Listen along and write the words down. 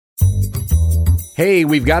Hey,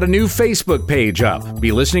 we've got a new Facebook page up.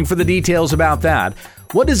 Be listening for the details about that.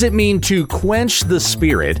 What does it mean to quench the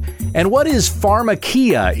Spirit? And what is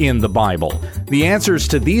pharmakia in the Bible? The answers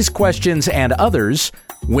to these questions and others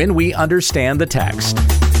when we understand the text.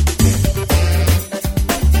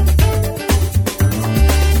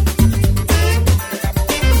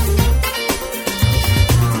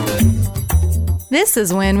 This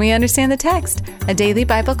is When We Understand the Text, a daily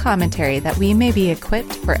Bible commentary that we may be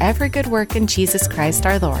equipped for every good work in Jesus Christ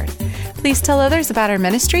our Lord. Please tell others about our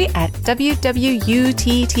ministry at wwutt.com.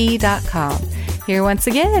 Here once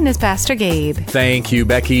again is Pastor Gabe. Thank you,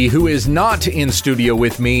 Becky, who is not in studio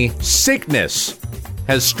with me. Sickness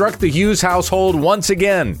has struck the Hughes household once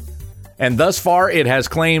again. And thus far, it has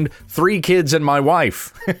claimed 3 kids and my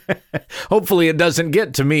wife. Hopefully it doesn't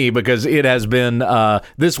get to me because it has been,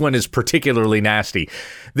 this one is particularly nasty.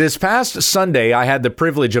 This past Sunday, I had the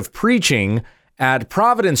privilege of preaching at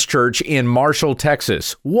Providence Church in Marshall,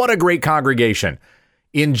 Texas. What a great congregation.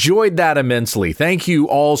 Enjoyed that immensely. Thank you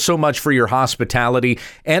all so much for your hospitality.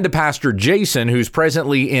 And to Pastor Jason, who's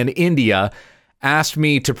presently in India, asked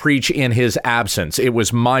me to preach in his absence. It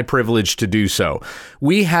was my privilege to do so.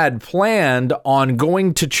 We had planned on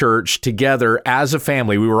going to church together as a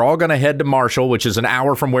family. We were all going to head to Marshall, which is an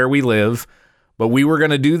hour from where we live, but we were going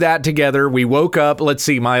to do that together. We woke up,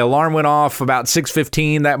 my alarm went off about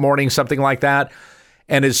 6:15 that morning, something like that.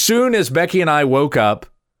 And as soon as Becky and I woke up,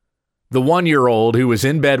 the 1-year-old who was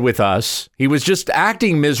in bed with us, he was just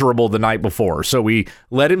acting miserable the night before. So we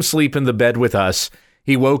let him sleep in the bed with us.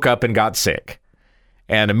 He woke up and got sick.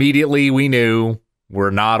 And immediately we knew we're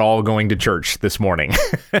not all going to church this morning.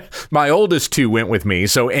 My oldest 2 went with me.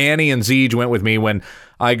 So Annie and Zeej went with me when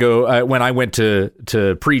I went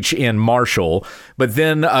to preach in Marshall. But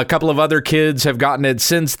then a couple of other kids have gotten it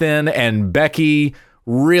since then. And Becky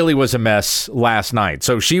really was a mess last night.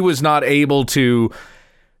 So she was not able to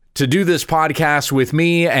do this podcast with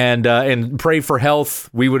me and pray for health.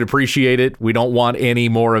 We would appreciate it. We don't want any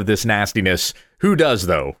more of this nastiness. Who does,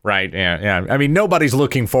 though, right? Yeah. I mean, nobody's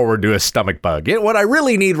looking forward to a stomach bug. What I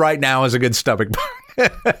really need right now is a good stomach bug.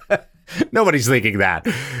 Nobody's thinking that.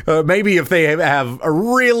 Maybe if they have a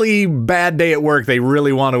really bad day at work, they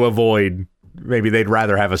really want to avoid, maybe they'd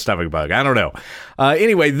rather have a stomach bug. I don't know.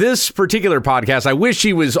 Anyway, this particular podcast, I wish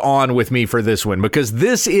she was on with me for this one because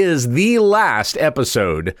this is the last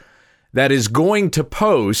episode that is going to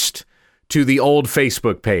post to the old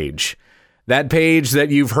Facebook page. That page that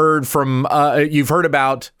you've heard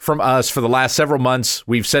about from us for the last several months.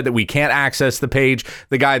 We've said that we can't access the page.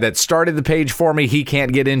 The guy that started the page for me, he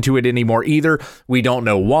can't get into it anymore either. We don't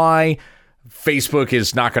know why. Facebook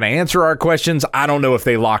is not going to answer our questions. I don't know if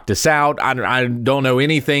they locked us out. I don't know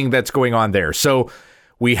anything that's going on there. So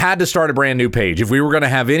we had to start a brand new page. If we were going to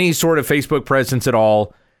have any sort of Facebook presence at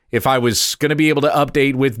all, if I was going to be able to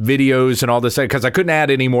update with videos and all this, because I couldn't add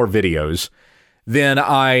any more videos, then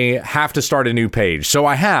I have to start a new page. So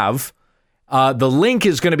I have. The link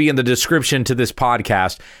is going to be in the description to this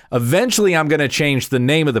podcast. Eventually, I'm going to change the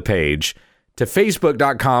name of the page to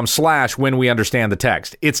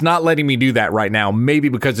facebook.com/whenweunderstandthetext. It's not letting me do that right now, maybe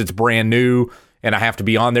because it's brand new and I have to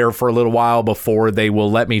be on there for a little while before they will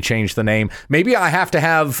let me change the name. Maybe I have to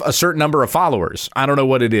have a certain number of followers. I don't know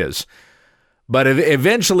what it is. But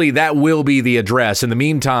eventually that will be the address. In the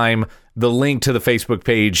meantime, the link to the Facebook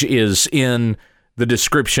page is in the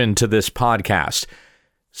description to this podcast.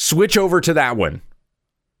 Switch over to that one.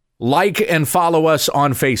 Like and follow us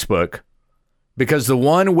on Facebook, because the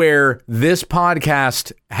one where this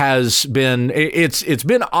podcast has been, it's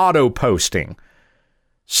been auto posting.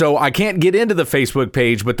 So I can't get into the Facebook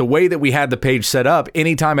page, but the way that we had the page set up,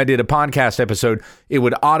 anytime I did a podcast episode, it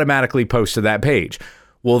would automatically post to that page.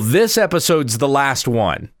 Well, this episode's the last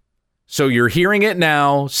one. So you're hearing it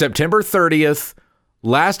now, September 30th.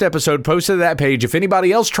 Last episode posted to that page. If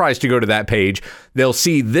anybody else tries to go to that page, they'll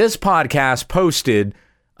see this podcast posted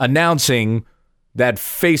announcing that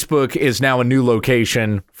Facebook is now a new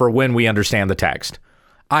location for When We Understand the Text.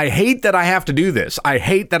 I hate that I have to do this. I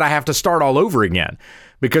hate that I have to start all over again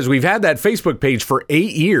because we've had that Facebook page for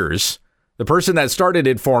 8 years. The person that started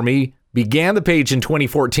it for me began the page in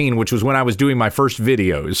 2014, which was when I was doing my first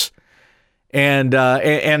videos. And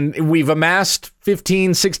we've amassed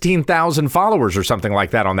 16,000 followers or something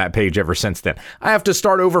like that on that page ever since then. I have to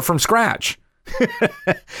start over from scratch.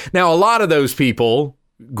 Now, a lot of those people,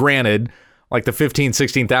 granted, like the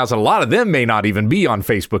 16,000, a lot of them may not even be on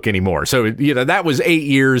Facebook anymore. So, that was 8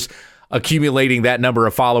 years accumulating that number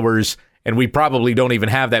of followers. And we probably don't even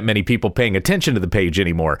have that many people paying attention to the page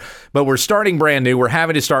anymore. But we're starting brand new. We're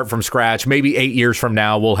having to start from scratch. Maybe 8 years from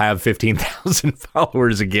now, we'll have 15,000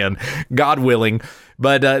 followers again, God willing.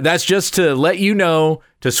 But that's just to let you know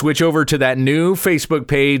to switch over to that new Facebook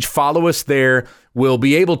page. Follow us there. We'll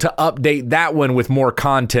be able to update that one with more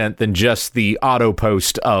content than just the auto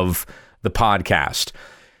post of the podcast.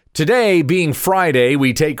 Today, being Friday,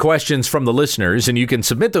 we take questions from the listeners, and you can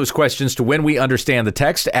submit those questions to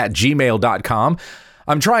whenweunderstandthetext@gmail.com.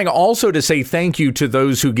 I'm trying also to say thank you to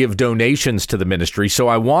those who give donations to the ministry. So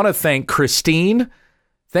I want to thank Christine.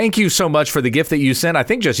 Thank you so much for the gift that you sent. I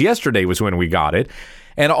think just yesterday was when we got it.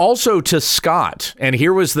 And also to Scott. And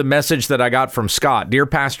here was the message that I got from Scott. Dear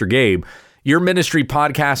Pastor Gabe, your ministry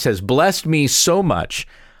podcast has blessed me so much.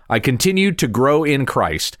 I continue to grow in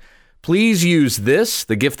Christ. Please use this,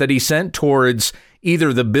 the gift that he sent, towards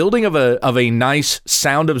either the building of a nice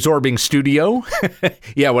sound-absorbing studio,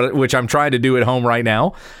 which I'm trying to do at home right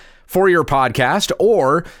now, for your podcast,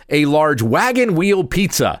 or a large wagon wheel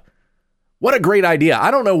pizza. What a great idea. I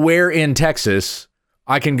don't know where in Texas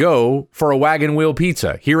I can go for a wagon wheel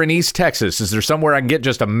pizza. Here in East Texas, is there somewhere I can get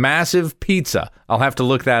just a massive pizza? I'll have to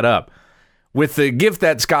look that up. With the gift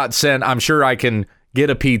that Scott sent, I'm sure I can get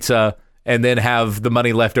a pizza and then have the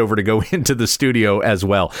money left over to go into the studio as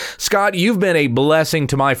well. Scott, you've been a blessing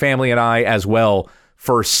to my family and I as well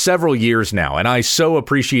for several years now, and I so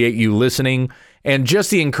appreciate you listening and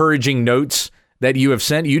just the encouraging notes that you have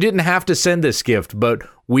sent. You didn't have to send this gift, but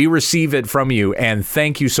we receive it from you, and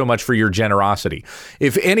thank you so much for your generosity.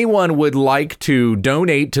 If anyone would like to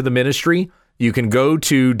donate to the ministry, you can go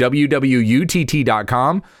to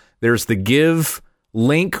wwutt.com. There's the give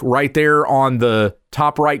link right there on the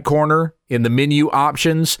top right corner in the menu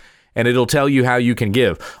options, and it'll tell you how you can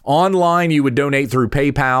give. Online, you would donate through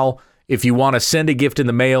PayPal. If you want to send a gift in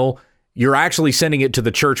the mail, you're actually sending it to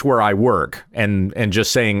the church where I work and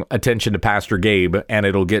just saying attention to Pastor Gabe, and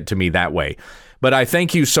it'll get to me that way. But I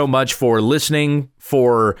thank you so much for listening,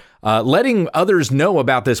 for letting others know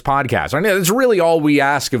about this podcast. I know that's really all we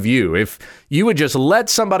ask of you. If you would just let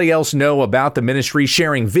somebody else know about the ministry,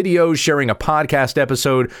 sharing videos, sharing a podcast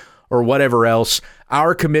episode, or whatever else,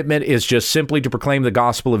 our commitment is just simply to proclaim the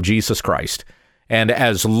gospel of Jesus Christ. And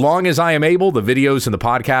as long as I am able, the videos and the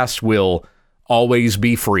podcast will always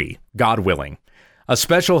be free, God willing. A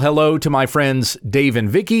special hello to my friends Dave and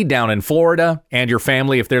Vicky down in Florida, and your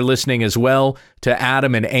family if they're listening as well, to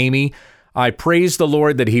Adam and Amy. I praise the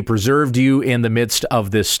Lord that he preserved you in the midst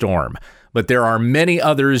of this storm. But there are many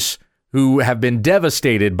others who have been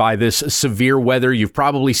devastated by this severe weather. You've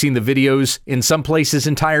probably seen the videos. In some places,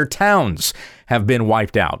 entire towns have been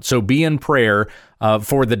wiped out. So be in prayer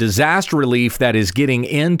for the disaster relief that is getting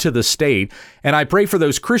into the state. And I pray for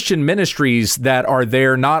those Christian ministries that are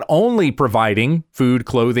there not only providing food,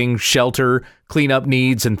 clothing, shelter, cleanup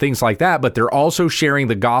needs, and things like that, but they're also sharing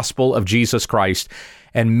the gospel of Jesus Christ.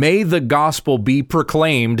 And may the gospel be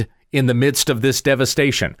proclaimed in the midst of this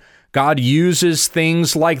devastation. God uses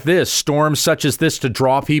things like this, storms such as this, to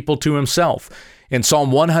draw people to himself. In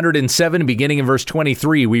Psalm 107, beginning in verse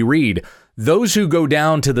 23, we read, "Those who go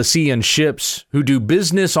down to the sea in ships, who do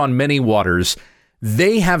business on many waters,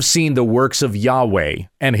 they have seen the works of Yahweh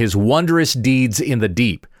and his wondrous deeds in the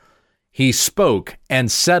deep. He spoke and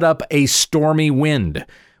set up a stormy wind,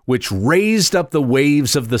 which raised up the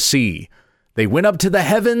waves of the sea. They went up to the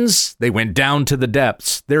heavens, they went down to the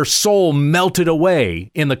depths. Their soul melted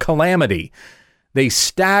away in the calamity. They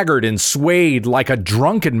staggered and swayed like a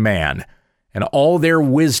drunken man, and all their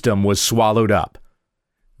wisdom was swallowed up.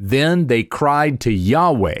 Then they cried to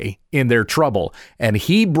Yahweh in their trouble, and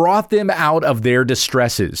he brought them out of their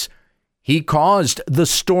distresses. He caused the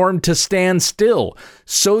storm to stand still,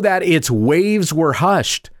 so that its waves were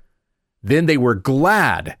hushed. Then they were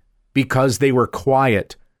glad because they were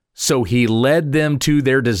quiet. So he led them to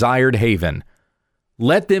their desired haven.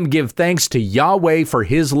 Let them give thanks to Yahweh for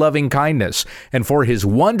his loving kindness and for his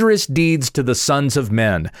wondrous deeds to the sons of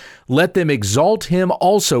men. Let them exalt him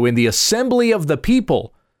also in the assembly of the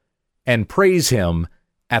people and praise him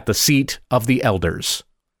at the seat of the elders."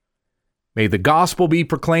 May the gospel be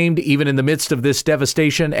proclaimed even in the midst of this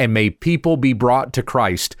devastation, and may people be brought to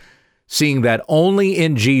Christ, seeing that only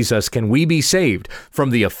in Jesus can we be saved from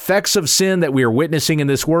the effects of sin that we are witnessing in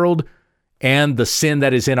this world and the sin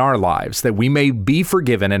that is in our lives, that we may be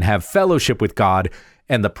forgiven and have fellowship with God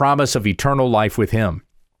and the promise of eternal life with him,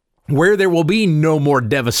 where there will be no more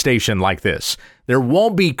devastation like this. There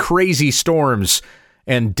won't be crazy storms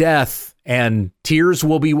and death, and tears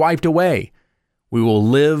will be wiped away. We will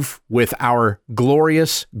live with our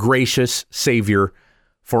glorious, gracious Savior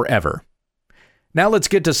forever. Now let's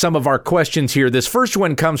get to some of our questions here. This first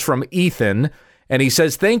one comes from Ethan, and he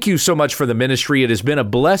says, "Thank you so much for the ministry. It has been a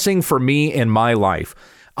blessing for me in my life.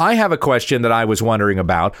 I have a question that I was wondering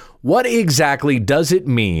about. What exactly does it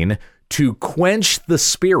mean to quench the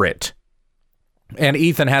Spirit?" And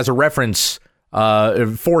Ethan has a reference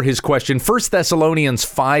for his question, 1 Thessalonians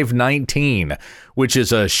 5:19, which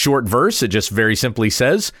is a short verse. It just very simply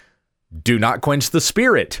says, "Do not quench the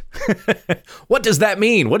Spirit." What does that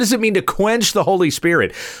mean? What does it mean to quench the Holy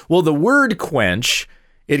Spirit? Well, the word quench,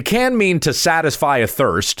 it can mean to satisfy a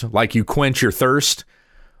thirst, like you quench your thirst.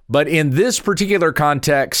 But in this particular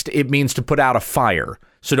context, it means to put out a fire.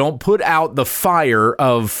 So don't put out the fire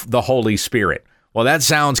of the Holy Spirit. Well, that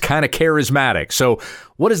sounds kind of charismatic. So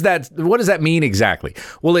what does that mean exactly?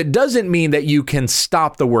 Well, it doesn't mean that you can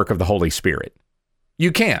stop the work of the Holy Spirit.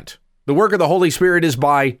 You can't. The work of the Holy Spirit is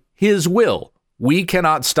by His will. We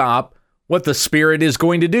cannot stop what the Spirit is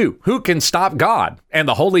going to do. Who can stop God? And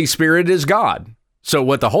the Holy Spirit is God. So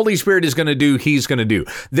what the Holy Spirit is going to do, He's going to do.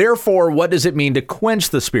 Therefore, what does it mean to quench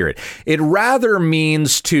the Spirit? It rather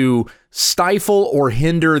means to stifle or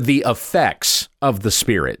hinder the effects of the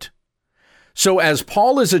Spirit. So as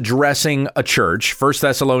Paul is addressing a church, 1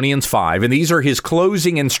 Thessalonians 5, and these are his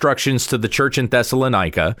closing instructions to the church in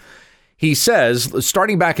Thessalonica, he says,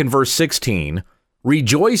 starting back in verse 16,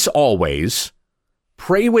 "Rejoice always,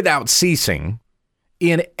 pray without ceasing,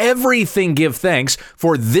 in everything give thanks,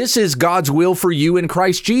 for this is God's will for you in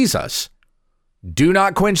Christ Jesus. Do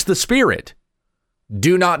not quench the Spirit.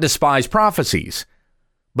 Do not despise prophecies,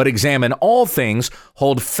 but examine all things,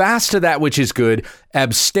 hold fast to that which is good,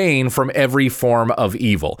 abstain from every form of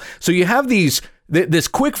evil." So you have this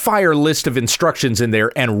quick fire list of instructions in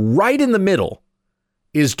there, and right in the middle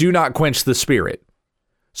is do not quench the Spirit.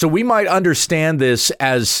 So we might understand this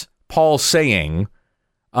as Paul saying,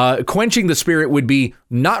 quenching the Spirit would be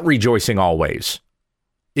not rejoicing always.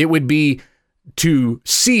 It would be to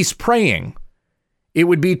cease praying. It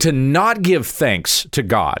would be to not give thanks to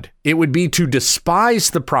God. It would be to despise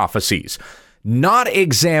the prophecies, not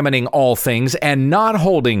examining all things and not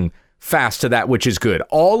holding fast to that which is good.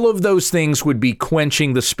 All of those things would be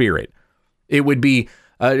quenching the Spirit. It would be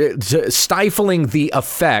stifling the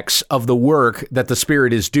effects of the work that the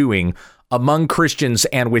Spirit is doing among Christians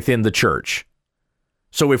and within the church.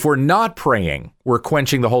 So if we're not praying, we're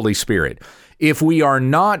quenching the Holy Spirit. If we are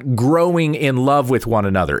not growing in love with one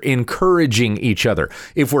another, encouraging each other,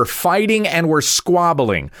 if we're fighting and we're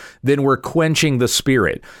squabbling, then we're quenching the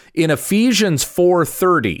Spirit. In Ephesians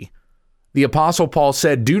 4:30, the Apostle Paul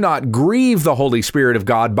said, "Do not grieve the Holy Spirit of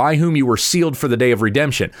God, by whom you were sealed for the day of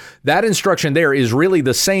redemption." That instruction there is really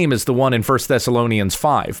the same as the one in 1 Thessalonians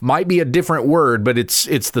 5. Might be a different word, but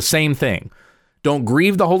it's the same thing. Don't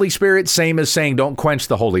grieve the Holy Spirit, same as saying don't quench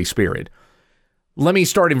the Holy Spirit. Let me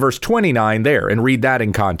start in verse 29 there and read that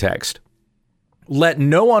in context. "Let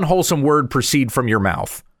no unwholesome word proceed from your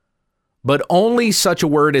mouth, but only such a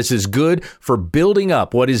word as is good for building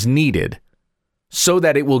up what is needed, so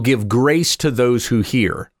that it will give grace to those who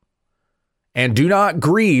hear. And do not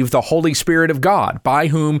grieve the Holy Spirit of God, by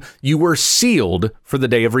whom you were sealed for the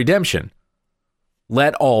day of redemption.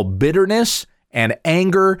 Let all bitterness and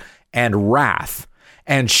anger and wrath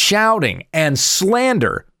and shouting and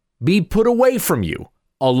slander be put away from you,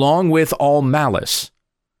 along with all malice.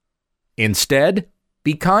 Instead,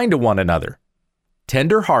 be kind to one another,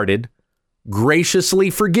 tender-hearted, graciously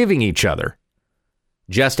forgiving each other,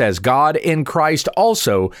 just as God in Christ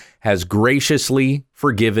also has graciously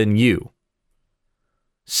forgiven you."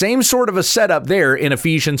 Same sort of a setup there in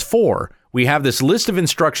Ephesians 4. We have this list of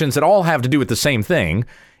instructions that all have to do with the same thing.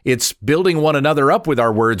 It's building one another up with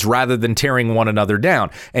our words rather than tearing one another down.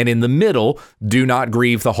 And in the middle, do not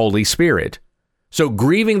grieve the Holy Spirit. So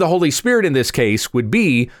grieving the Holy Spirit in this case would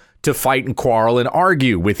be to fight and quarrel and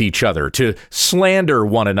argue with each other, to slander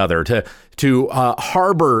one another, to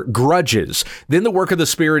harbor grudges. Then the work of the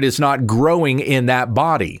Spirit is not growing in that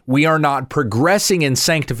body. We are not progressing in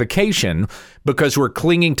sanctification because we're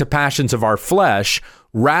clinging to passions of our flesh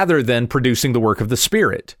rather than producing the work of the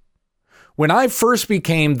Spirit. When I first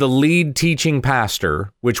became the lead teaching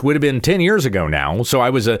pastor, which would have been 10 years ago now, so I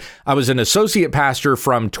was an associate pastor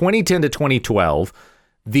from 2010 to 2012.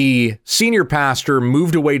 The senior pastor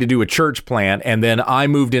moved away to do a church plant, and then I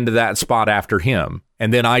moved into that spot after him.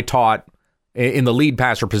 And then I taught in the lead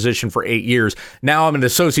pastor position for 8 years. Now I'm an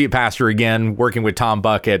associate pastor again, working with Tom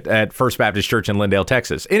Buck at First Baptist Church in Lindale,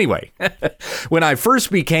 Texas. Anyway, when I first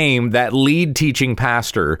became that lead teaching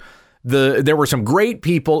pastor, there were some great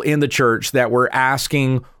people in the church that were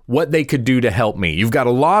asking what they could do to help me. You've got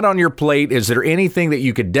a lot on your plate. Is there anything that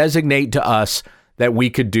you could designate to us that we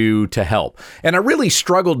could do to help. And I really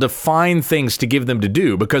struggled to find things to give them to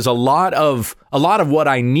do because a lot of what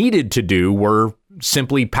I needed to do were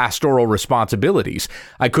simply pastoral responsibilities.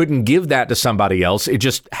 I couldn't give that to somebody else. It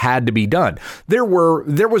just had to be done. There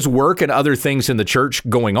was work and other things in the church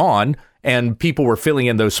going on, and people were filling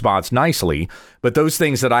in those spots nicely. But those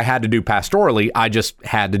things that I had to do pastorally, I just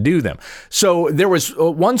had to do them. So there was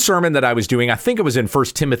one sermon that I was doing, I think it was in 1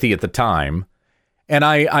 Timothy at the time. And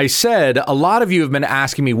I said, a lot of you have been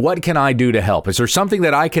asking me, what can I do to help? Is there something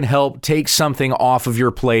that I can help take something off of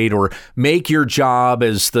your plate or make your job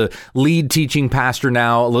as the lead teaching pastor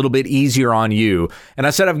now a little bit easier on you? And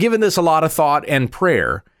I said, I've given this a lot of thought and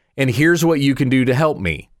prayer, and here's what you can do to help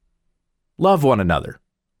me. Love one another.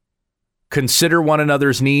 Consider one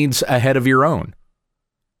another's needs ahead of your own.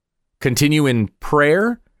 Continue in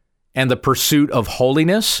prayer and the pursuit of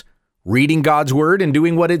holiness, reading God's word and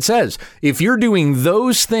doing what it says. If you're doing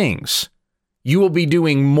those things, you will be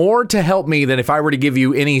doing more to help me than if I were to give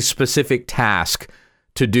you any specific task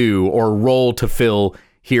to do or role to fill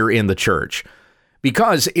here in the church.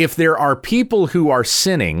 Because if there are people who are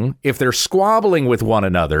sinning, if they're squabbling with one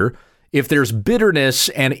another, if there's bitterness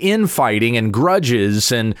and infighting and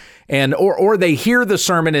grudges or they hear the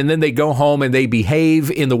sermon and then they go home and they behave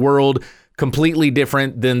in the world completely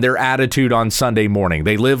different than their attitude on Sunday morning.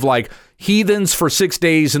 They live like heathens for 6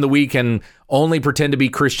 days in the week and only pretend to be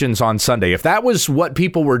Christians on Sunday. If that was what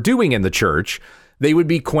people were doing in the church, they would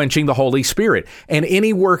be quenching the Holy Spirit. And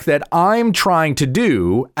any work that I'm trying to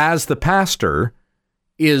do as the pastor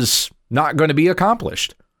is not going to be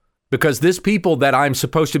accomplished because this people that I'm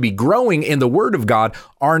supposed to be growing in the Word of God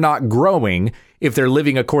are not growing if they're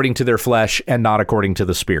living according to their flesh and not according to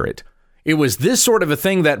the Spirit. It was this sort of a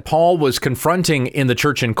thing that Paul was confronting in the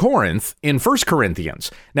church in Corinth in 1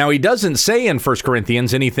 Corinthians. Now, he doesn't say in 1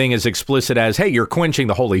 Corinthians anything as explicit as, hey, you're quenching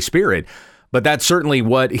the Holy Spirit, but that's certainly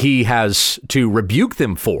what he has to rebuke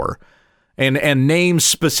them for and name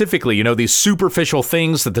specifically, these superficial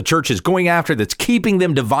things that the church is going after that's keeping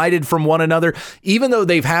them divided from one another, even though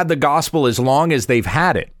they've had the gospel as long as they've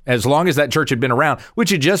had it, as long as that church had been around, which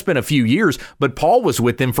had just been a few years, but Paul was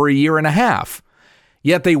with them for a year and a half.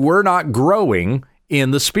 Yet they were not growing in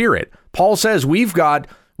the Spirit. Paul says we've got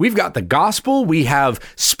the gospel. We have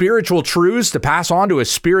spiritual truths to pass on to a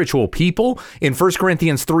spiritual people. In 1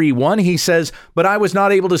 Corinthians 3:1, he says, but I was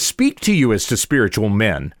not able to speak to you as to spiritual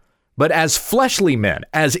men, but as fleshly men,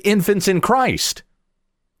 as infants in Christ,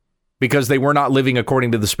 because they were not living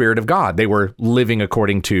according to the Spirit of God. They were living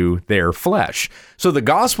according to their flesh. So the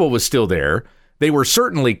gospel was still there. They were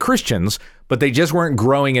certainly Christians, but they just weren't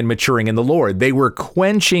growing and maturing in the Lord. They were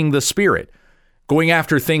quenching the Spirit, going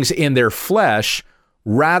after things in their flesh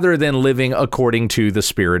rather than living according to the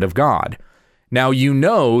Spirit of God. Now,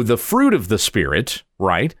 the fruit of the Spirit,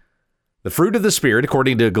 right? The fruit of the Spirit,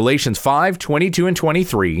 according to Galatians 5:22 and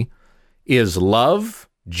 23, is love,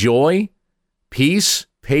 joy, peace,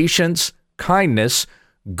 patience, kindness,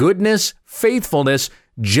 goodness, faithfulness,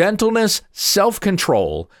 gentleness,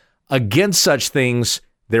 self-control. Against such things,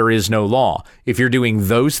 there is no law. If you're doing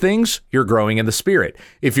those things, you're growing in the Spirit.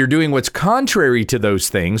 If you're doing what's contrary to those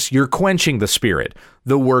things, you're quenching the Spirit,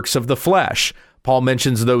 the works of the flesh. Paul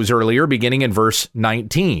mentions those earlier, beginning in verse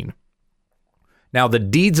 19. Now, the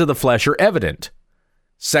deeds of the flesh are evident: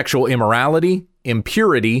 sexual immorality,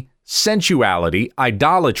 impurity, sensuality,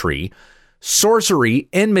 idolatry, sorcery,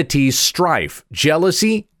 enmity, strife,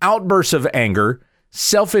 jealousy, outbursts of anger,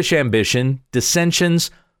 selfish ambition,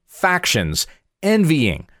 dissensions, factions,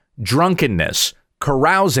 envying, drunkenness,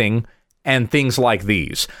 carousing, and things like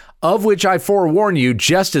these, of which I forewarn you,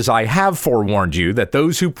 just as I have forewarned you, that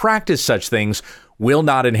those who practice such things will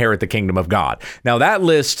not inherit the kingdom of God. Now, that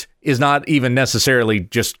list is not even necessarily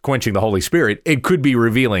just quenching the Holy Spirit. It could be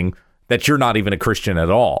revealing that you're not even a Christian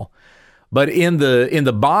at all. But in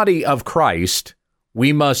the body of Christ,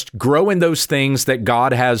 we must grow in those things that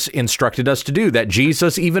God has instructed us to do, that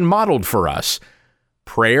Jesus even modeled for us.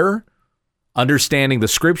 Prayer, understanding the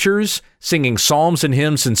scriptures, singing psalms and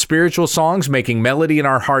hymns and spiritual songs, making melody in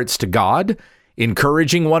our hearts to God,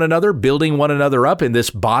 encouraging one another, building one another up in this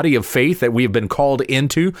body of faith that we have been called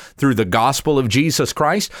into through the gospel of Jesus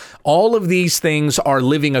Christ. All of these things are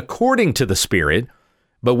living according to the Spirit.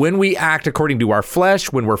 But when we act according to our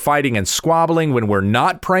flesh, when we're fighting and squabbling, when we're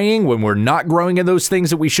not praying, when we're not growing in those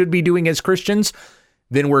things that we should be doing as Christians,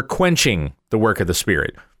 then we're quenching the work of the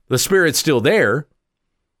Spirit. The Spirit's still there,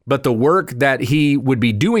 but the work that he would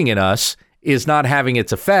be doing in us is not having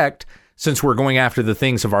its effect since we're going after the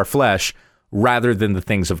things of our flesh rather than the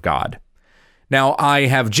things of God. Now, I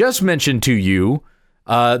have just mentioned to you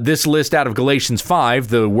this list out of Galatians 5,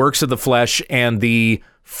 the works of the flesh and the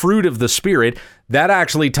fruit of the Spirit, that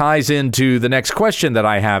actually ties into the next question that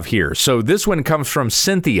I have here. So this one comes from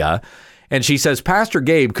Cynthia, and she says, Pastor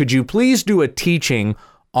Gabe, could you please do a teaching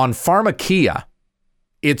on pharmakia?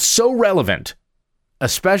 It's so relevant,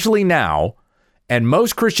 especially now, and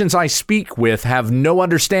most Christians I speak with have no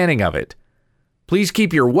understanding of it. Please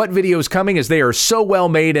keep your what videos coming, as they are so well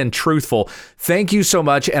made and truthful. Thank you so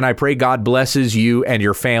much, and I pray God blesses you and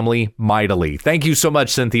your family mightily. Thank you so much,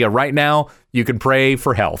 Cynthia. Right now, you can pray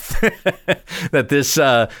for health, that this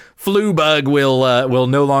flu bug will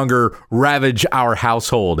no longer ravage our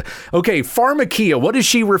household. Okay, pharmakia, what is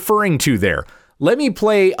she referring to there? Let me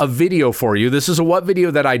play a video for you. This is a what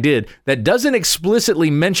video that I did that doesn't explicitly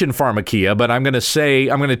mention pharmakia, but I'm going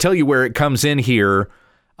to tell you where it comes in here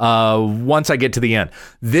once I get to the end.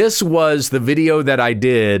 This was the video that I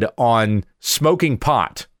did on smoking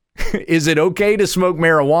pot. Is it okay to smoke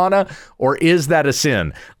marijuana, or is that a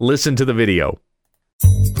sin? Listen to the video.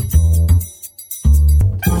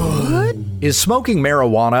 Is smoking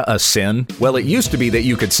marijuana a sin? Well, it used to be that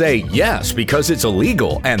you could say yes because it's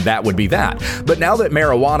illegal, and that would be that. But now that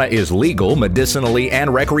marijuana is legal medicinally and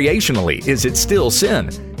recreationally, is it still sin?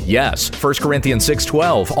 Yes. 1 Corinthians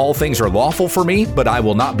 6:12, all things are lawful for me, but I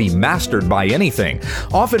will not be mastered by anything.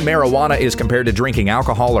 Often marijuana is compared to drinking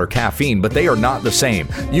alcohol or caffeine, but they are not the same.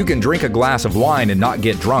 You can drink a glass of wine and not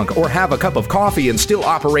get drunk, or have a cup of coffee and still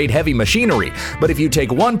operate heavy machinery. But if you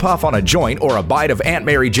take one puff on a joint or a bite of Aunt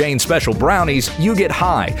Mary Jane's special brownies, you get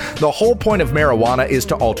high. The whole point of marijuana is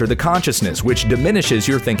to alter the consciousness, which diminishes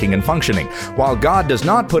your thinking and functioning. While God does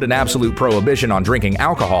not put an absolute prohibition on drinking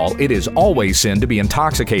alcohol, it is always sin to be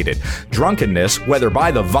intoxicated. Drunkenness, whether by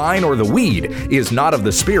the vine or the weed, is not of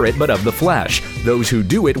the Spirit but of the flesh. Those who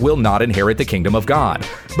do it will not inherit the kingdom of God.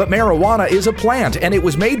 But marijuana is a plant, and it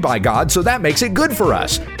was made by God, so that makes it good for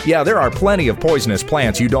us. Yeah, there are plenty of poisonous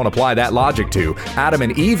plants you don't apply that logic to. Adam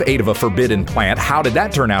and Eve ate of a forbidden plant. How did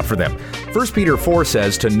that turn out for them? 1 Peter 4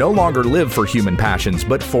 says to no longer live for human passions,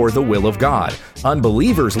 but for the will of God.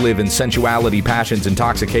 Unbelievers live in sensuality, passions,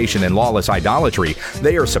 intoxication, and lawless idolatry.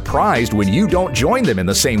 They are surprised when you don't join them in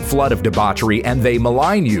the same flood of debauchery, and they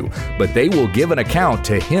malign you. But they will give an account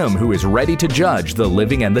to him who is ready to judge the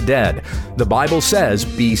living and the dead. The Bible says,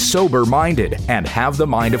 be sober-minded and have the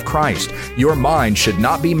mind of Christ. Your mind should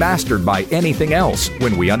not be mastered by anything else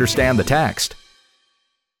when we understand the text.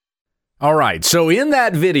 All right, so in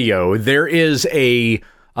that video, there is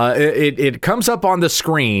it comes up on the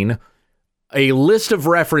screen, a list of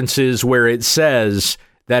references where it says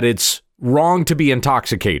that it's wrong to be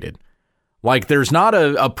intoxicated. Like, there's not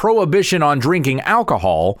a prohibition on drinking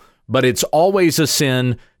alcohol, but it's always a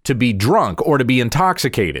sin to be drunk or to be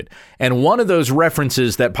intoxicated. And one of those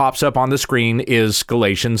references that pops up on the screen is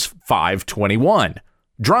Galatians 5:21,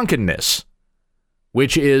 drunkenness,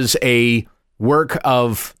 which is a work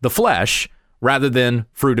of the flesh rather than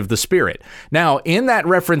fruit of the Spirit. Now, in that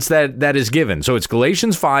reference that is given, so it's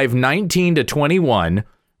Galatians 5:19-21,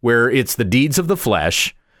 where it's the deeds of the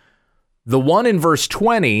flesh. The one in verse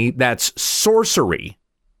 20, that's sorcery.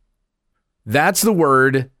 That's the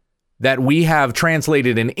word that we have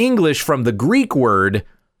translated in English from the Greek word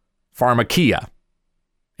pharmakia.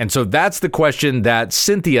 And so that's the question that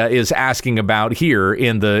Cynthia is asking about here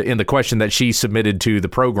in the question that she submitted to the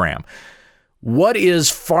program. What is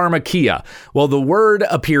pharmakia? Well, the word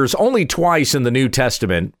appears only twice in the New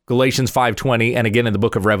Testament, Galatians 5:20, and again in the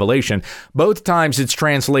book of Revelation. Both times it's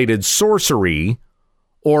translated sorcery,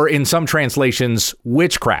 or in some translations,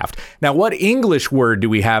 witchcraft. Now, what English word do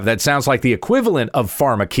we have that sounds like the equivalent of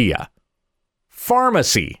pharmakia?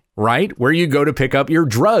 Pharmacy, right? Where you go to pick up your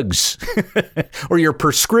drugs or your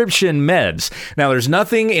prescription meds. Now, there's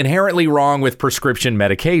nothing inherently wrong with prescription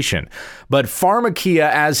medication, but pharmakia,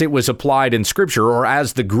 as it was applied in Scripture, or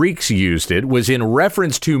as the Greeks used it, was in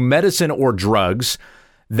reference to medicine or drugs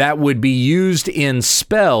that would be used in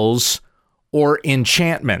spells or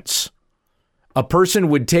enchantments. A person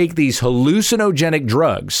would take these hallucinogenic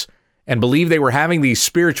drugs and believe they were having these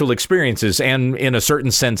spiritual experiences, and in a certain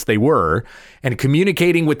sense they were, and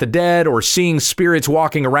communicating with the dead or seeing spirits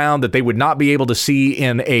walking around that they would not be able to see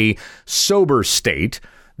in a sober state.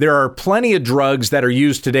 There are plenty of drugs that are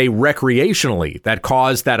used today recreationally that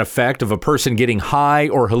cause that effect of a person getting high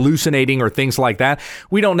or hallucinating or things like that.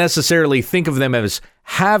 We don't necessarily think of them as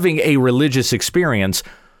having a religious experience,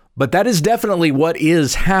 but that is definitely what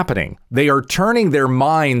is happening. They are turning their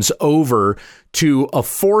minds over to a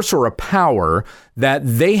force or a power that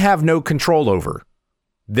they have no control over.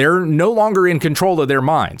 They're no longer in control of their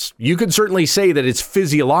minds. You could certainly say that it's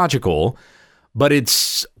physiological, but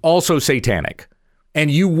it's also satanic.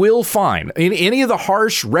 And you will find in any of the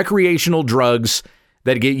harsh recreational drugs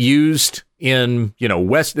that get used in,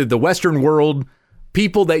 the Western world,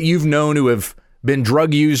 people that you've known who have been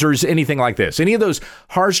drug users, anything like this, any of those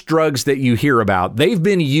harsh drugs that you hear about, they've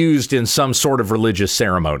been used in some sort of religious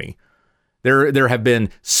ceremony. There have been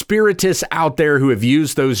spiritists out there who have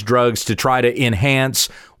used those drugs to try to enhance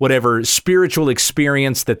whatever spiritual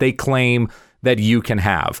experience that they claim that you can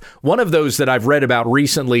have. One of those that I've read about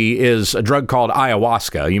recently is a drug called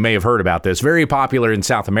ayahuasca. You may have heard about this. Very popular in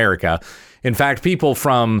South America. In fact, people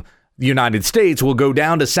from the United States will go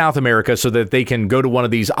down to South America so that they can go to one of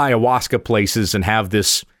these ayahuasca places and have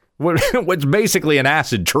this what's basically an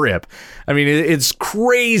acid trip. I mean, it's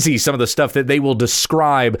crazy, some of the stuff that they will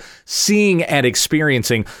describe seeing and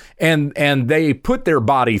experiencing, and they put their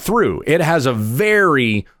body through. It has a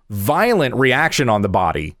very violent reaction on the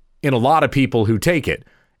body in a lot of people who take it.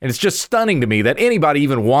 And it's just stunning to me that anybody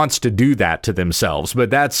even wants to do that to themselves.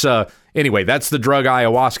 But that's, anyway, that's the drug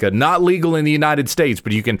ayahuasca. Not legal in the United States,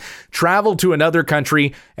 but you can travel to another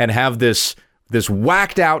country and have this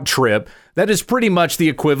whacked out trip that is pretty much the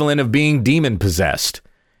equivalent of being demon possessed.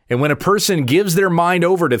 And when a person gives their mind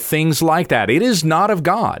over to things like that, it is not of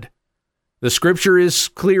God. The scripture is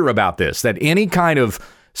clear about this, that any kind of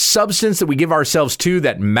substance that we give ourselves to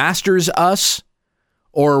that masters us,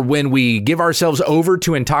 or when we give ourselves over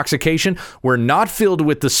to intoxication, we're not filled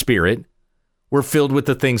with the Spirit, we're filled with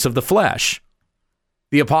the things of the flesh.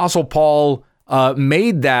 The Apostle Paul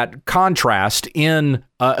made that contrast in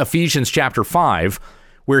Ephesians chapter 5,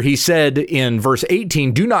 where he said in verse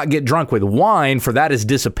 18, "Do not get drunk with wine, for that is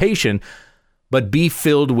dissipation, but be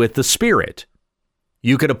filled with the Spirit."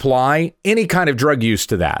 You could apply any kind of drug use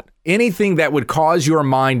to that. Anything that would cause your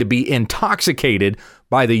mind to be intoxicated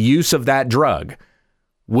by the use of that drug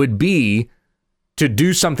would be to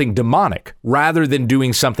do something demonic rather than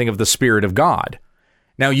doing something of the Spirit of God.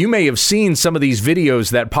 Now, you may have seen some of these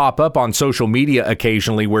videos that pop up on social media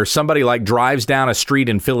occasionally where somebody like drives down a street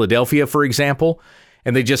in Philadelphia, for example,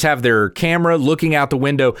 and they just have their camera looking out the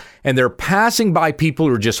window and they're passing by people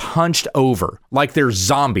who are just hunched over like they're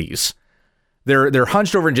zombies. They're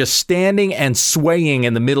hunched over and just standing and swaying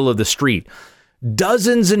in the middle of the street.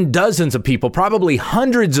 Dozens and dozens of people, probably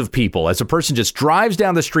hundreds of people, as a person just drives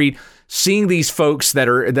down the street, seeing these folks that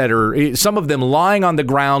are some of them lying on the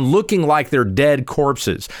ground, looking like they're dead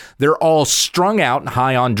corpses. They're all strung out and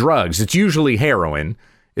high on drugs. It's usually heroin.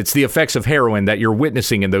 It's the effects of heroin that you're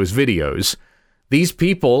witnessing in those videos. These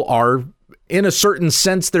people are, in a certain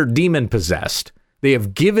sense, they're demon possessed. They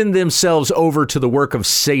have given themselves over to the work of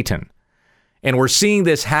Satan. And we're seeing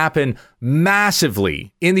this happen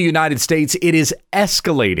massively in the United States. It is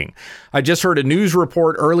escalating. I just heard a news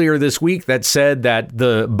report earlier this week that said that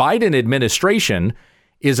the Biden administration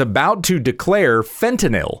is about to declare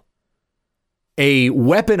fentanyl a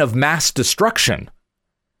weapon of mass destruction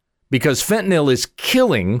because fentanyl is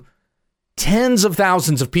killing tens of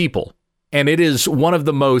thousands of people. And it is one of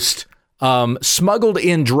the most smuggled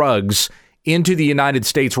in drugs into the United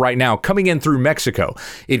States right now, coming in through Mexico.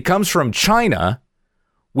 It comes from China,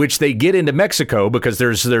 which they get into Mexico because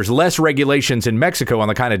there's less regulations in Mexico on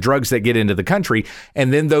the kind of drugs that get into the country.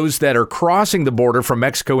 And then those that are crossing the border from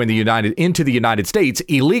Mexico into the United States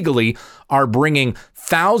illegally are bringing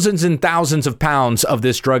thousands and thousands of pounds of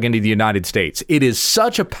this drug into the United States. It is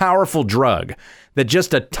such a powerful drug that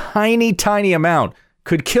just a tiny, tiny amount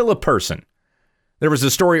could kill a person. There was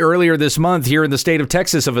a story earlier this month here in the state of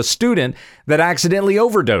Texas of a student that accidentally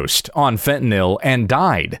overdosed on fentanyl and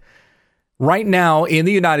died. Right now in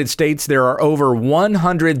the United States, there are over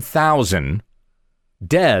 100,000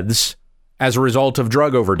 deaths as a result of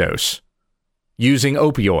drug overdose using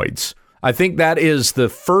opioids. I think that is the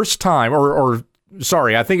first time,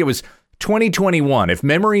 I think it was 2021. If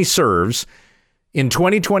memory serves, in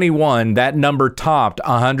 2021, that number topped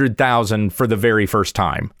 100,000 for the very first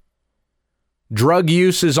time. Drug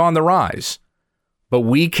use is on the rise, but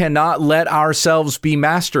we cannot let ourselves be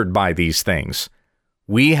mastered by these things.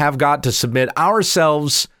 We have got to submit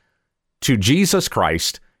ourselves to Jesus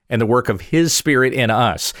Christ and the work of his Spirit in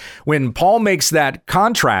us. When Paul makes that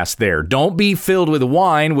contrast there, don't be filled with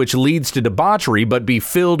wine, which leads to debauchery, but be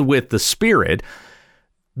filled with the Spirit.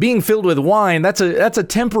 Being filled with wine, that's a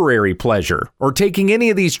temporary pleasure, or taking any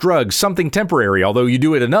of these drugs, something temporary. Although you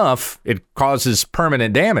do it enough, it causes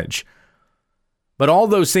permanent damage. But all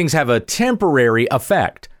those things have a temporary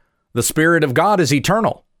effect. The Spirit of God is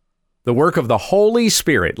eternal. The work of the Holy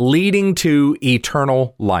Spirit leading to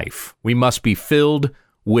eternal life. We must be filled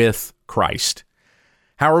with Christ.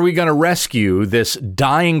 How are we going to rescue this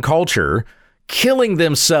dying culture, killing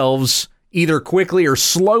themselves either quickly or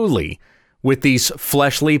slowly with these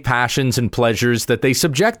fleshly passions and pleasures that they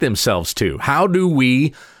subject themselves to? How do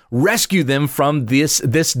we rescue them from this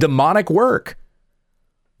demonic work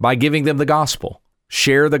by giving them the gospel.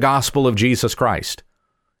 Share the gospel of Jesus Christ.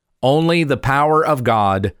 Only the power of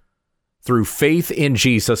God through faith in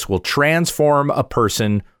Jesus will transform a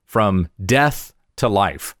person from death to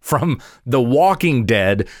life, from the walking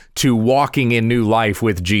dead to walking in new life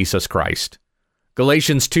with Jesus Christ.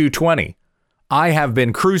 Galatians 2:20, I have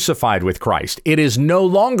been crucified with Christ. It is no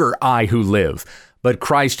longer I who live, but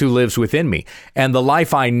Christ who lives within me. And the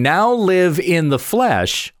life I now live in the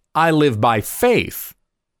flesh, I live by faith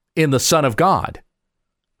in the Son of God,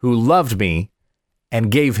 who loved me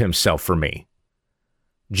and gave himself for me.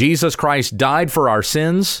 Jesus Christ died for our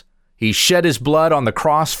sins. He shed his blood on the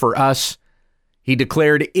cross for us. He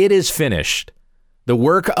declared, it is finished. The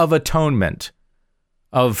work of atonement,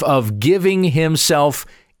 of giving himself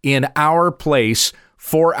in our place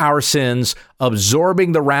for our sins,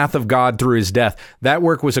 absorbing the wrath of God through his death. That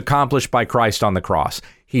work was accomplished by Christ on the cross.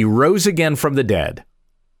 He rose again from the dead,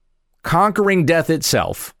 conquering death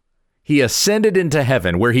itself. He ascended into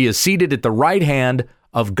heaven, where he is seated at the right hand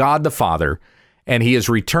of God the Father, and he is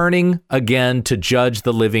returning again to judge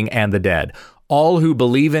the living and the dead. All who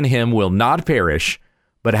believe in him will not perish,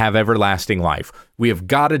 but have everlasting life. We have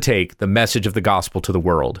got to take the message of the gospel to the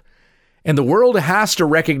world. And the world has to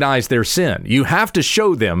recognize their sin. You have to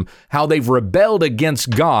show them how they've rebelled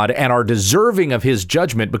against God and are deserving of his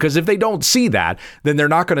judgment, because if they don't see that, then they're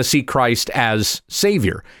not going to see Christ as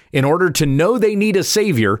Savior. In order to know they need a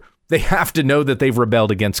Savior, they have to know that they've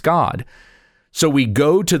rebelled against God. So we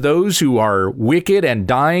go to those who are wicked and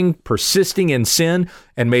dying, persisting in sin,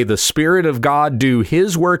 and may the Spirit of God do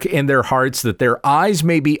his work in their hearts, that their eyes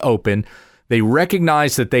may be open. They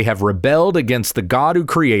recognize that they have rebelled against the God who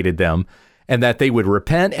created them, and that they would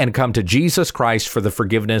repent and come to Jesus Christ for the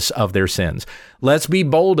forgiveness of their sins. Let's be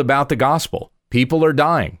bold about the gospel. People are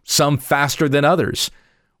dying, some faster than others.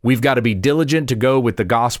 We've got to be diligent to go with the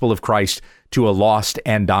gospel of Christ to a lost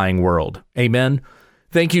and dying world. Amen.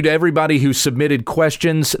 Thank you to everybody who submitted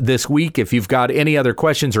questions this week. If you've got any other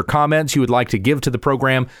questions or comments you would like to give to the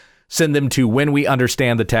program, send them to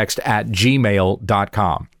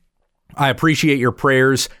whenweunderstandthetext@gmail.com. I appreciate your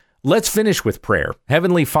prayers. Let's finish with prayer.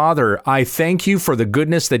 Heavenly Father, I thank you for the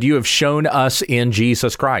goodness that you have shown us in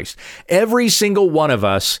Jesus Christ. Every single one of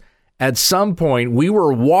us, at some point, we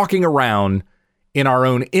were walking around in our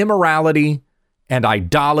own immorality and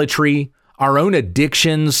idolatry, our own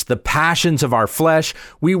addictions, the passions of our flesh.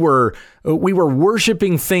 We were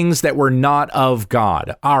worshiping things that were not of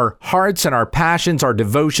God. Our hearts and our passions, our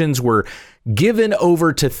devotions were given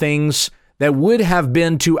over to things that would have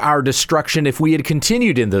been to our destruction if we had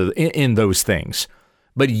continued in those things.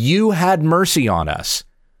 But you had mercy on us.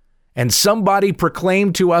 And somebody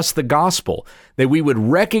proclaimed to us the gospel, that we would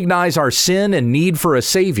recognize our sin and need for a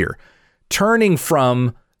Savior, turning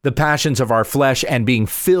from the passions of our flesh and being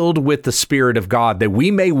filled with the Spirit of God, that we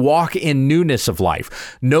may walk in newness of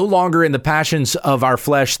life, no longer in the passions of our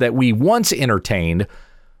flesh that we once entertained,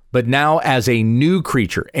 but now as a new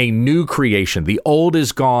creature, a new creation. The old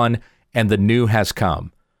is gone and the new has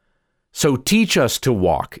come. So teach us to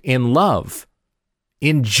walk in love,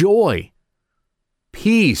 in joy,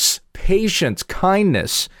 peace, patience,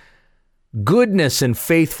 kindness, goodness and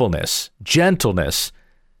faithfulness, gentleness,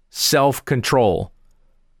 self-control.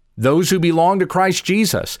 Those who belong to Christ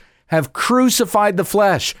Jesus have crucified the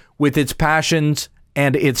flesh with its passions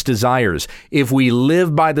and its desires. If we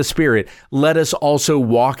live by the Spirit, let us also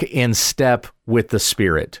walk in step with the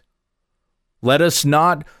Spirit. Let us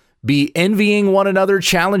not be envying one another,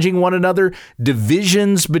 challenging one another,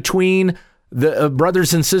 divisions between the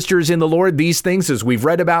brothers and sisters in the Lord. These things, as we've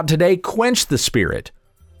read about today, quench the Spirit.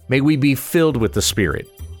 May we be filled with the Spirit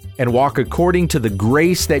and walk according to the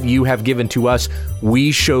grace that you have given to us.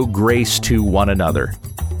 We show grace to one another.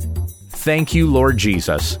 Thank you, Lord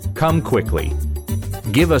Jesus. Come quickly.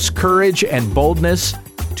 Give us courage and boldness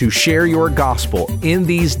to share your gospel in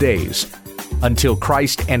these days until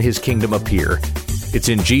Christ and his kingdom appear. It's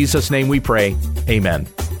in Jesus' name we pray. Amen.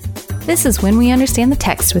 This is When We Understand the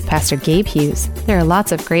Text with Pastor Gabe Hughes. There are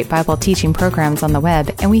lots of great Bible teaching programs on the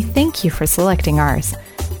web, and we thank you for selecting ours.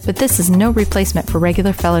 But this is no replacement for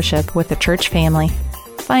regular fellowship with the church family.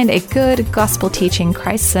 Find a good, gospel-teaching,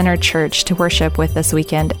 Christ-centered church to worship with this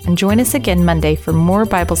weekend, and join us again Monday for more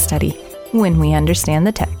Bible study when we understand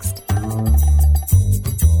the text.